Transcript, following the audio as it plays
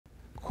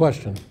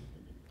question.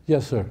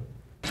 Yes, sir.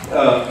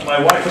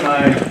 My wife and I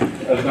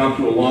have gone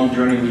through a long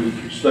journey.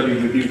 We've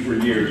studied with you for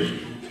years.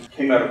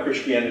 Came out of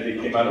Christianity,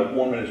 came out of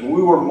Mormonism.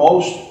 We were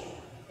most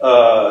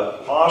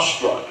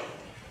awestruck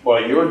by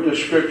your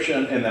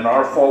description and then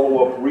our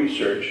follow-up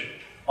research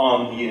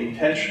on the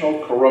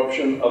intentional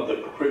corruption of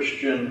the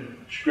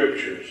Christian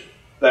scriptures.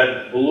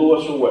 That blew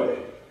us away.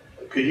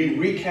 Could you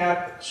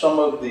recap some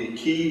of the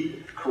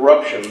key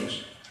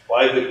corruptions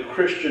by the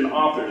Christian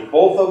authors,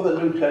 both of the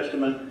New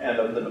Testament and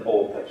of the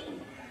Old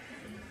Testament?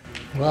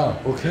 Wow,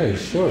 okay,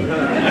 sure. And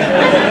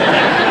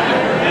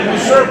we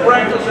serve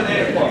breakfast at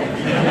 8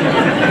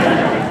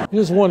 o'clock.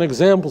 Just one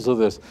examples of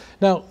this.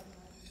 Now,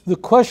 the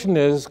question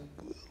is,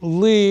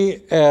 Lee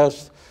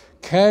asked,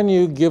 can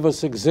you give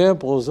us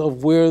examples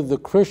of where the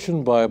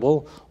Christian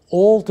Bible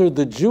altered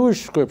the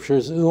Jewish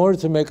scriptures in order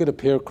to make it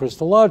appear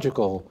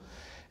Christological?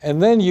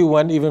 And then you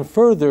went even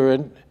further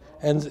and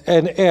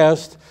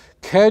asked,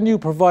 can you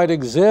provide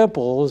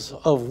examples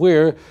of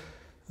where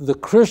the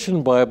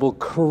Christian Bible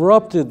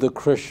corrupted the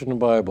Christian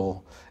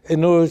Bible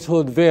in order to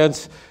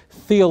advance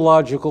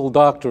theological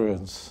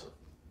doctrines?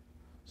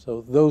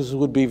 So those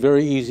would be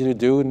very easy to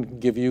do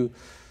and give you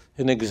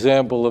an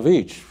example of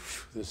each.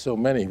 There's so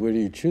many. Where do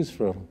you choose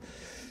from?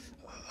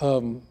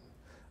 I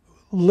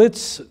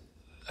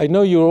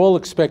know you're all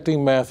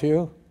expecting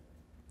Matthew.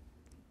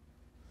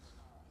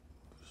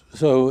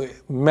 So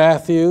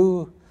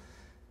Matthew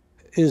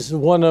is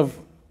one of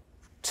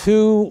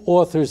two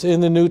authors in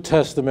the New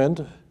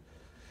Testament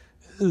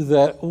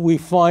that we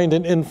find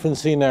an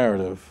infancy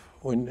narrative.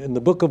 In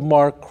the book of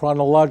Mark,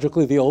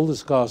 chronologically the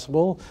oldest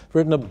gospel,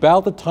 written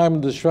about the time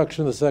of the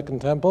destruction of the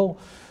Second Temple,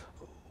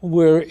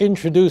 we're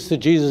introduced to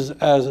Jesus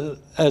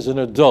as an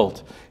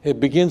adult. It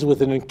begins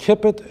with an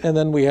incipit, and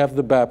then we have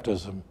the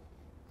baptism.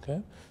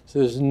 Okay? So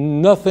there's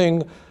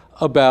nothing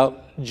about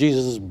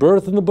Jesus'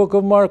 birth in the book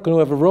of Mark, and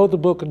whoever wrote the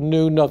book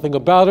knew nothing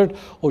about it,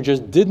 or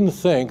just didn't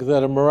think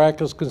that a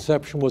miraculous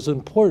conception was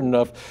important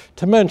enough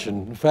to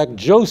mention. In fact,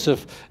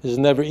 Joseph is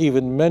never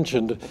even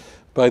mentioned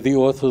by the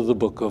author of the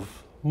book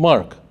of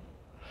Mark.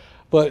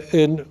 But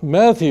in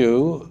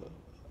Matthew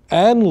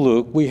and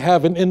Luke, we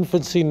have an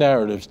infancy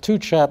narrative, 2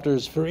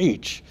 chapters for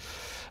each.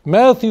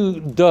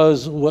 Matthew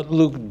does what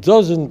Luke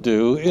doesn't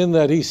do, in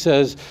that he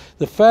says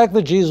the fact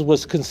that Jesus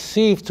was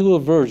conceived to a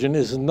virgin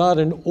is not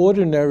an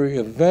ordinary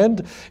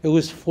event. It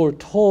was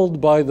foretold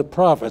by the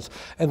prophets,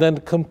 and then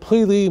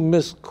completely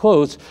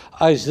misquotes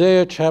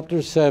Isaiah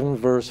chapter 7,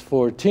 verse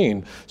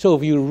 14. So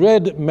if you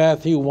read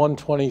Matthew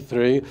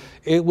 1:23,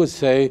 it would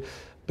say,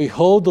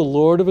 behold, the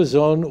Lord of his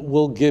own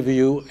will give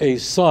you a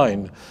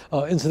sign.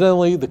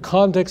 Incidentally, the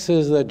context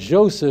is that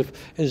Joseph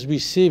is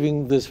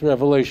receiving this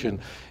revelation.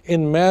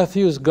 In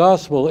Matthew's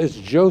gospel, it's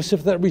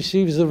Joseph that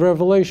receives the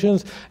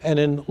revelations, and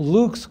in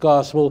Luke's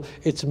gospel,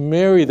 it's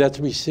Mary that's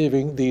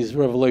receiving these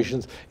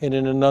revelations in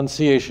an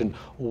annunciation.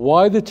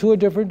 Why the two are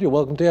different? You're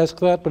welcome to ask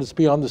that, but it's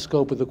beyond the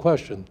scope of the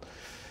question.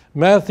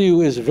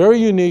 Matthew is very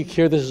unique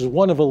here. This is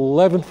one of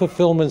 11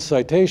 fulfillment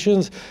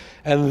citations,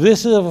 and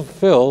this is to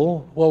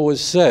fulfill what was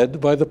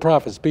said by the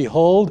prophets.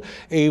 Behold,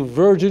 a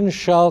virgin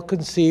shall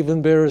conceive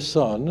and bear a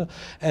son,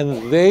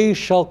 and they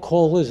shall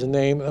call his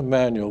name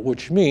Emmanuel,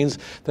 which means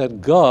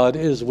that God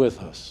is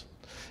with us.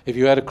 If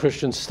you had a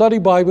Christian study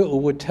Bible,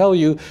 it would tell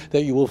you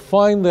that you will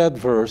find that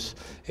verse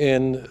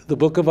in the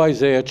book of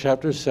Isaiah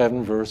chapter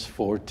 7, verse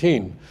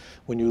 14.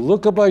 When you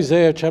look up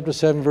Isaiah chapter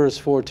 7, verse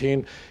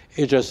 14,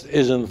 it just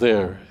isn't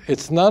there.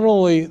 It's not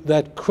only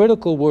that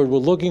critical word we're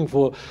looking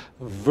for,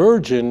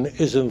 virgin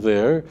isn't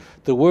there.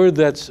 The word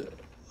that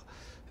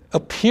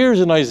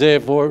appears in Isaiah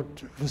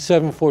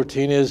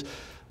 7:14 is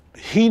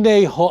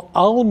hine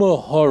ha'alma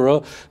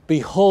hora,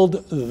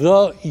 behold,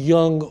 the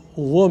young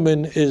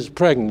woman is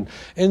pregnant.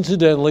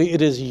 Incidentally,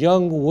 it is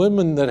young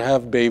women that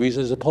have babies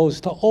as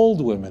opposed to old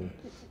women.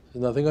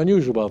 There's nothing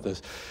unusual about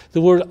this.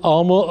 The word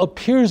Alma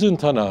appears in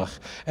Tanakh,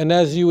 and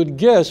as you would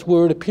guess,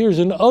 where it appears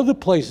in other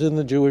places in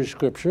the Jewish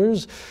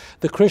scriptures,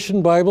 the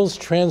Christian Bibles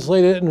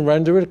translate it and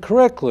render it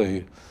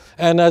correctly.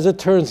 And as it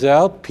turns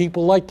out,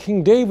 people like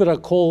King David are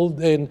called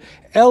in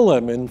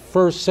Elam in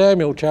 1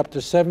 Samuel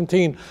chapter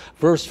 17,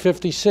 verse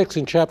 56,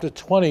 and chapter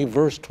 20,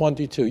 verse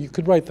 22. You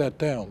could write that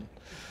down.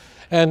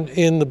 And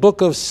in the book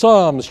of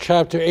Psalms,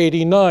 chapter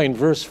 89,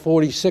 verse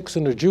 46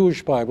 in the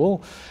Jewish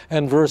Bible,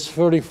 and verse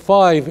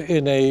 35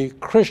 in a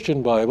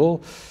Christian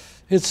Bible,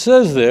 it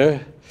says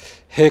there,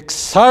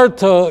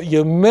 Hiksarta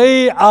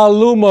Yemei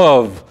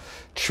Alumov,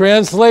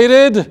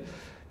 translated,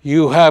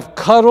 you have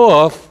cut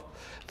off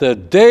the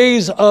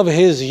days of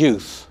his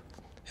youth.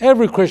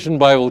 Every Christian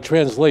Bible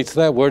translates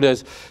that word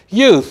as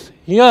youth,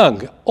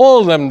 young,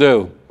 all of them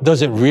do.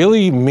 Does it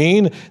really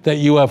mean that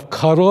you have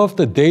cut off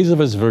the days of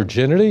his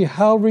virginity?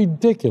 How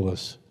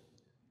ridiculous.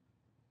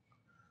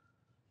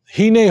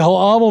 Hine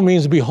ha'alma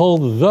means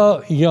behold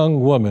the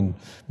young woman.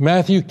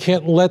 Matthew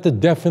can't let the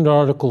definite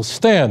article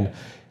stand,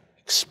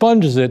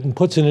 expunges it and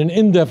puts in an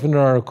indefinite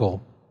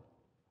article.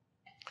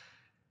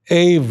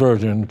 A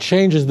virgin,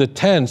 changes the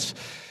tense.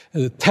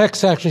 The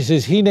text actually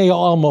says, Hine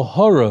al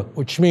Mohora,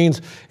 which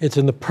means it's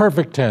in the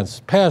perfect tense,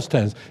 past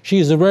tense. She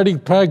is already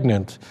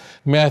pregnant.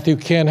 Matthew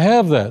can't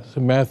have that.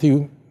 So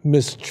Matthew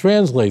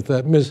mistranslates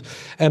that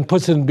and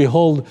puts in,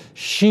 behold,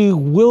 she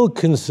will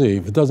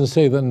conceive. It doesn't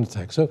say that in the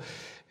text. So,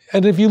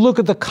 and if you look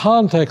at the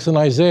context in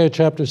Isaiah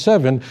chapter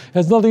 7, it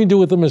has nothing to do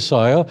with the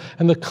Messiah.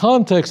 And the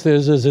context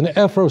is an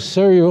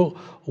Afro-Syrian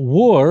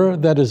war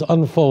that is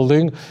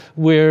unfolding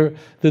where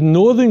the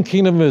northern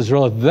kingdom of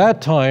Israel at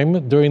that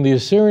time, during the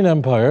Assyrian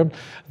Empire,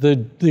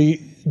 the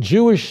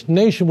Jewish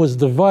nation was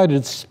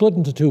divided, split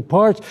into two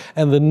parts,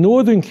 and the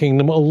northern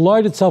kingdom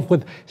allied itself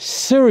with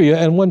Syria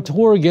and went to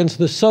war against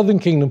the southern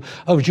kingdom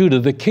of Judah.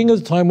 The king at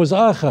the time was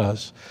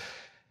Ahaz.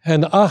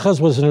 And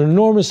Ahaz was in an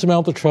enormous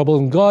amount of trouble,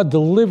 and God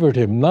delivered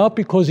him, not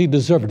because he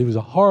deserved it. He was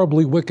a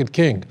horribly wicked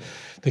king.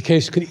 The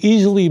case could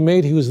easily be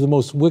made he was the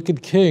most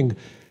wicked king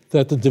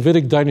that the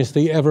Davidic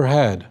dynasty ever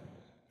had.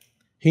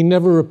 He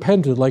never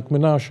repented like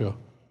Manasseh.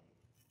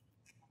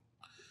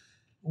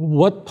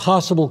 What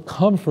possible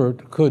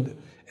comfort could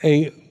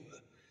a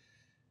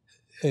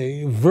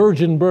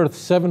virgin birth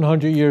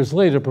 700 years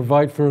later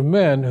provide for a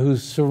man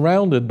who's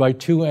surrounded by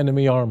two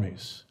enemy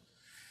armies?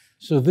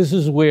 So this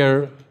is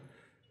where,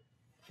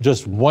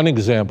 just one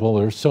example,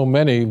 there's so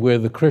many, where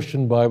the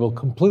Christian Bible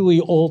completely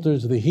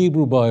alters the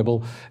Hebrew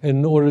Bible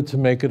in order to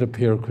make it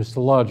appear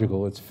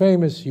Christological. It's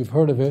famous, you've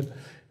heard of it.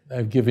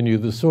 I've given you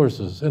the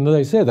sources. And as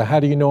I said, how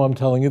do you know I'm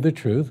telling you the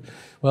truth?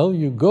 Well,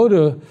 you go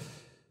to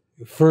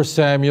 1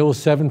 Samuel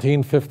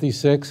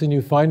 17:56, and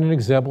you find an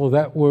example of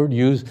that word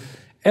used,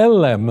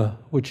 Elem,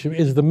 which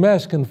is the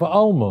masculine for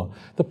Alma.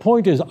 The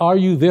point is, are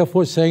you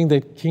therefore saying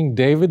that King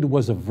David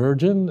was a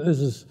virgin? This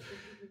is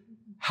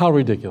how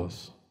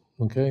ridiculous,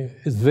 okay?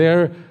 Is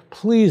there,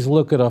 please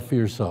look it up for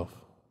yourself.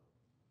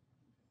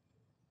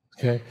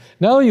 Okay,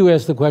 now you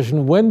ask the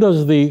question, when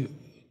does the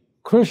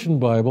Christian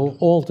Bible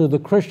alter the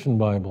Christian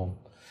Bible?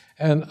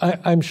 And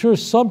I'm sure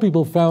some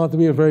people found it to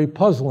be a very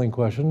puzzling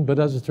question, but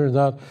as it turns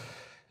out,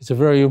 it's a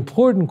very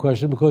important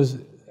question because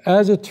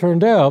as it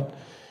turned out,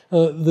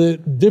 the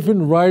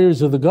different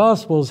writers of the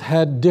Gospels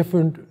had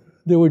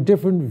there were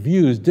different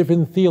views,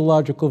 different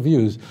theological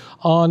views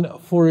on,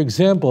 for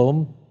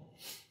example,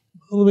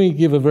 let me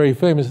give a very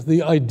famous,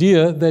 the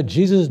idea that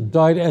Jesus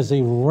died as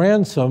a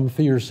ransom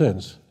for your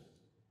sins.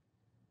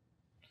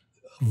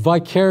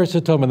 Vicarious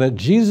atonement, that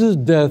Jesus'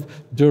 death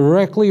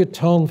directly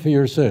atoned for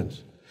your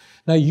sins.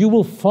 Now, you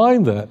will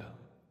find that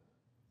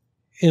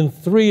in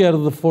 3 out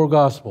of the 4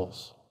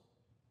 Gospels.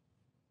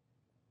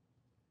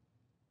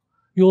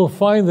 You will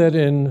find that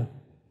in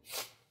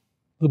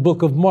the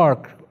book of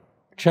Mark,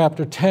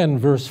 chapter 10,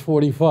 verse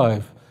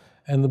 45,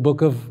 and the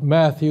book of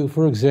Matthew,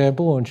 for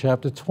example, in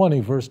chapter 20,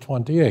 verse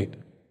 28.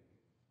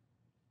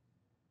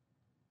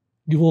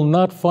 You will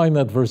not find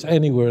that verse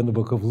anywhere in the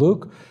book of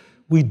Luke.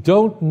 We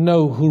don't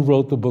know who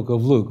wrote the book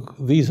of Luke.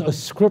 These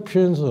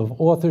ascriptions of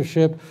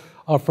authorship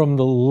are from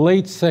the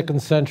late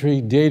 2nd century,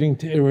 dating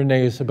to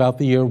Irenaeus about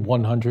the year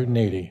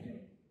 180.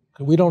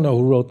 We don't know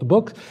who wrote the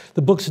books.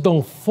 The books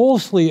don't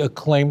falsely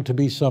acclaim to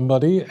be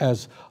somebody,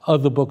 as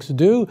other books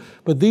do,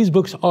 but these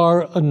books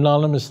are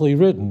anonymously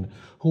written.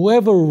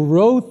 Whoever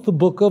wrote the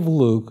book of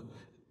Luke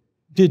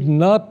did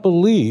not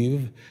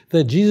believe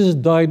that Jesus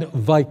died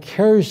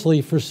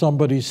vicariously for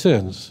somebody's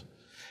sins.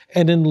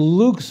 And in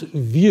Luke's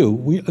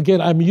view,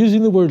 again, I'm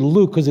using the word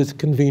Luke because it's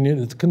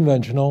convenient, it's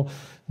conventional.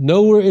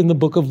 Nowhere in the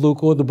book of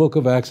Luke or the book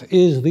of Acts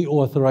is the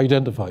author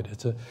identified.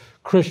 It's a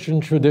Christian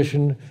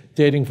tradition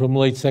dating from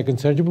late 2nd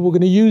century, but we're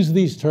going to use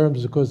these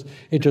terms because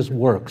it just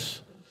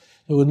works.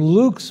 So in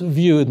Luke's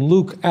view, in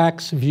Luke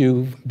Acts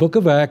view, book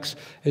of Acts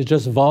is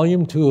just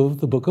volume 2 of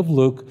the book of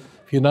Luke.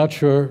 If you're not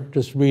sure,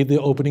 just read the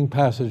opening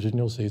passage and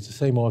you'll see it's the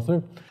same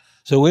author.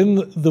 So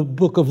in the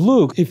book of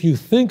Luke, if you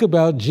think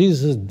about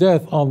Jesus'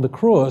 death on the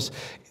cross,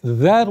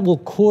 that will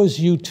cause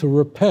you to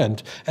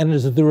repent, and it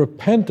is the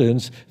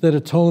repentance that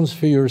atones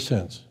for your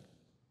sins.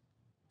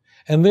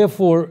 And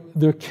therefore,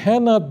 there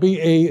cannot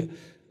be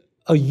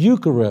a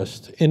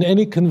Eucharist in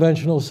any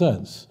conventional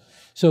sense.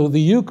 So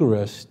the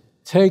Eucharist,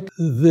 take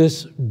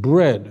this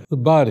bread, the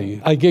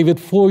body, I gave it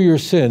for your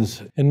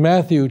sins, in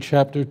Matthew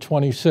chapter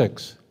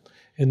 26,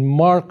 in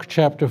Mark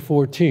chapter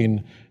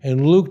 14,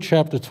 in Luke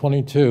chapter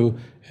 22,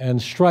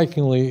 and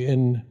strikingly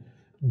in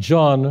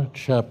John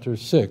chapter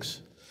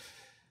 6.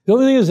 The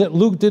only thing is that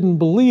Luke didn't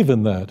believe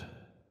in that.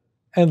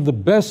 And the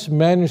best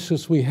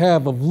manuscripts we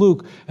have of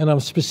Luke, and I'm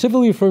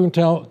specifically referring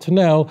to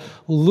now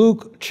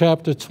Luke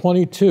chapter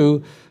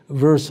 22,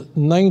 verse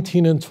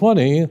 19 and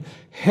 20,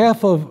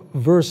 half of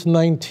verse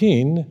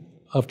 19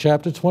 of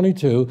chapter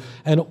 22,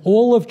 and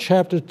all of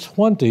chapter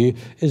 20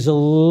 is a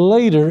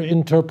later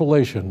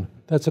interpolation.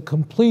 That's a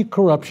complete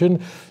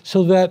corruption,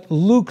 so that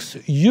Luke's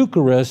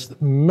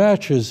Eucharist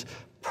matches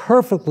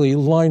perfectly,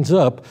 lines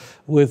up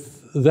with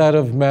that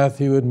of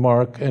Matthew and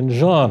Mark and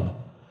John.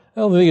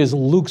 The only thing is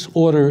Luke's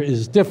order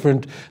is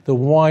different. The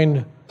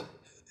wine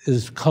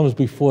comes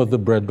before the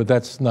bread, but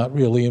that's not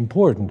really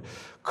important.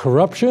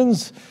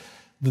 Corruptions,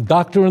 the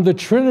doctrine of the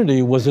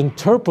Trinity was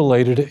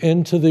interpolated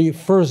into the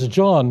 1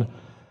 John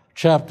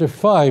chapter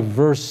 5,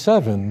 verse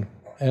 7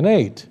 and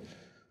 8.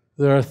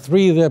 There are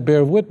three that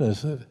bear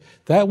witness.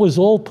 That was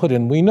all put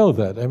in. We know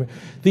that. I mean,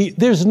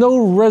 there's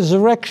no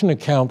resurrection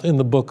account in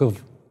the book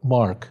of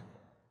Mark.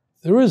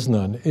 There is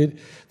none.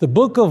 The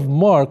book of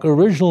Mark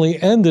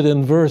originally ended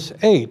in verse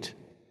 8.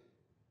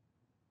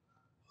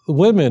 The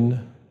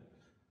women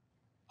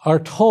are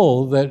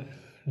told that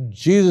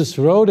Jesus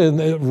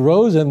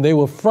rose and they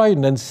were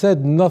frightened and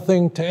said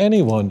nothing to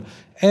anyone.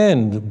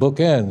 End, book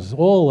ends.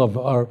 All of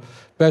our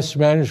best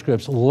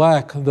manuscripts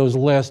lack those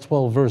last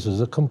 12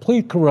 verses. A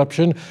complete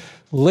corruption.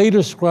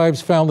 Later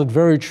scribes found it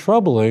very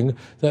troubling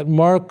that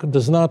Mark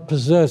does not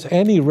possess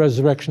any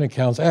resurrection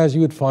accounts as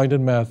you would find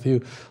in Matthew,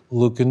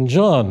 Luke, and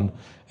John.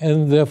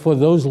 And therefore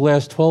those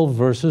last 12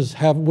 verses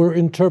were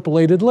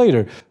interpolated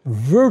later.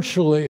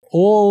 Virtually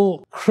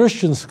all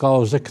Christian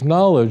scholars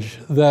acknowledge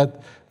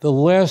that the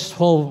last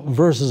 12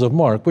 verses of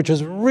Mark, which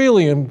is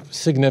really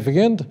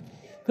significant.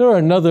 There are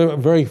another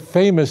very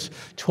famous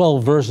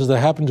 12 verses that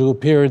happen to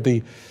appear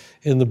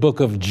in the book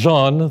of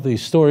John, the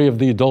story of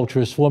the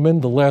adulterous woman,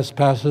 the last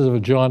passage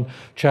of John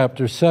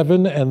chapter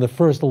 7, and the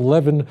first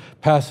 11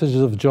 passages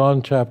of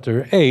John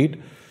chapter 8.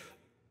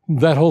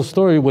 That whole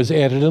story was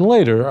added in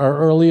later. Our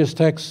earliest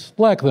texts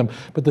lack them.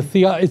 But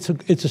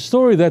it's a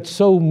story that's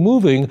so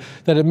moving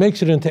that it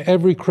makes it into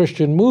every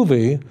Christian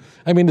movie.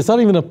 I mean, it's not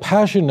even a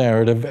passion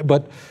narrative,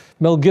 but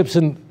Mel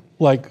Gibson,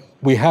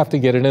 we have to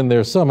get it in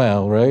there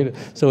somehow, right?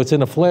 So it's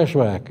in a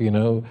flashback,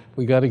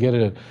 we got to get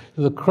it in.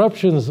 The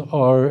corruptions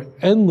are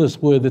endless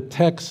where the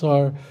texts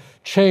are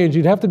changed.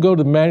 You'd have to go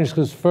to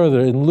manuscripts further.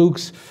 In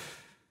Luke's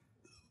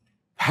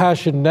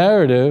passion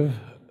narrative,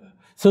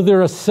 so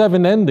there are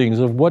 7 endings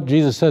of what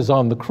Jesus says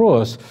on the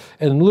cross.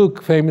 And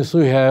Luke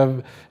famously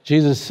have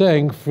Jesus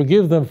saying,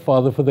 "Forgive them,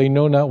 Father, for they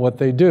know not what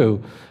they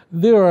do."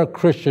 There are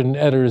Christian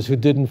editors who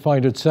didn't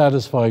find it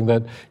satisfying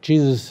that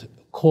Jesus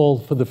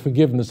called for the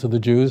forgiveness of the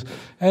Jews,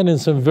 and in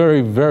some very,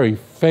 very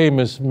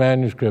famous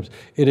manuscripts,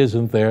 it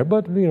isn't there.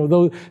 But,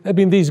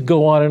 these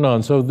go on and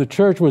on. So the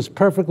church was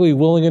perfectly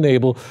willing and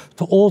able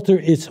to alter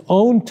its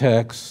own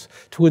texts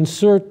to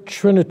insert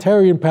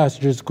Trinitarian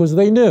passages because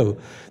they knew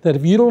that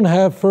if you don't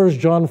have 1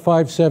 John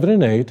 5, 7,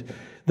 and 8,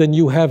 then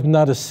you have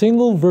not a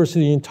single verse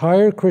in the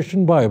entire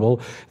Christian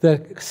Bible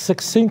that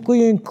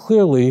succinctly and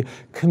clearly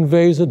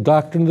conveys the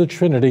doctrine of the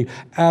Trinity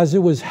as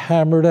it was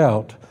hammered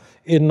out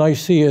in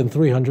Nicaea in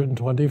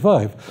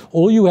 325.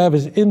 All you have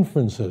is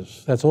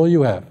inferences. That's all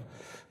you have.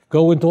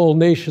 Go into all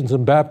nations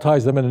and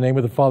baptize them in the name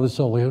of the Father,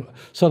 Son,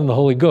 and the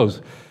Holy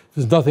Ghost.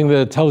 There's nothing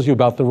that tells you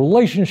about the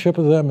relationship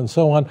of them and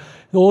so on.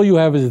 All you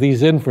have is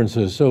these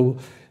inferences. So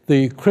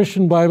the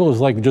Christian Bible is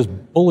like just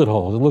bullet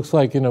holes. It looks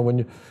like,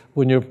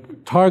 when you're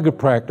target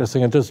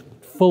practicing, it's just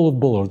full of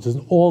bullets. It's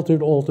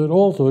altered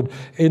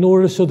in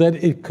order so that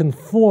it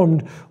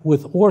conformed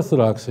with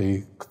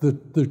orthodoxy.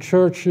 The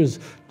church's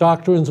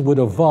doctrines would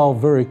evolve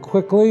very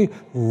quickly,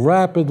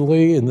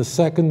 rapidly in the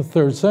 2nd,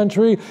 3rd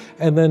century,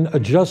 and then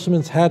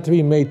adjustments had to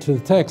be made to the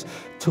text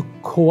to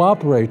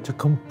cooperate, to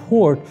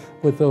comport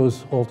with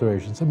those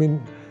alterations. I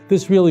mean,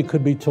 this really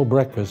could be till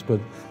breakfast, but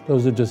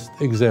those are just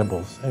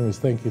examples. Anyways,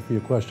 thank you for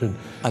your question.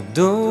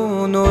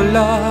 Adon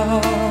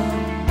olam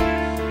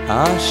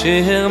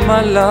asher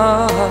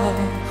malach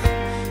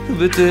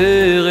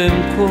בטרם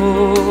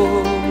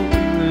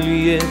כל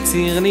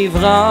יציר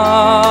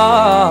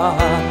נברא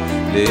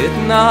לעת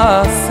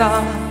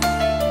נעשה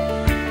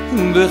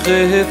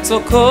בחפצו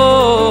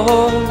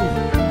כל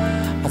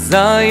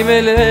אזי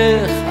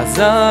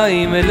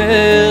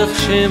מלך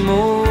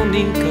שמו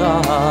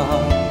נקרא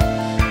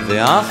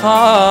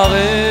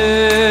ואחרי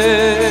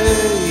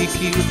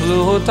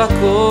ככלות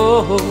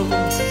הכל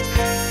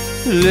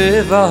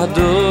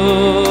לבדו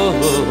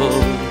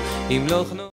ימלוך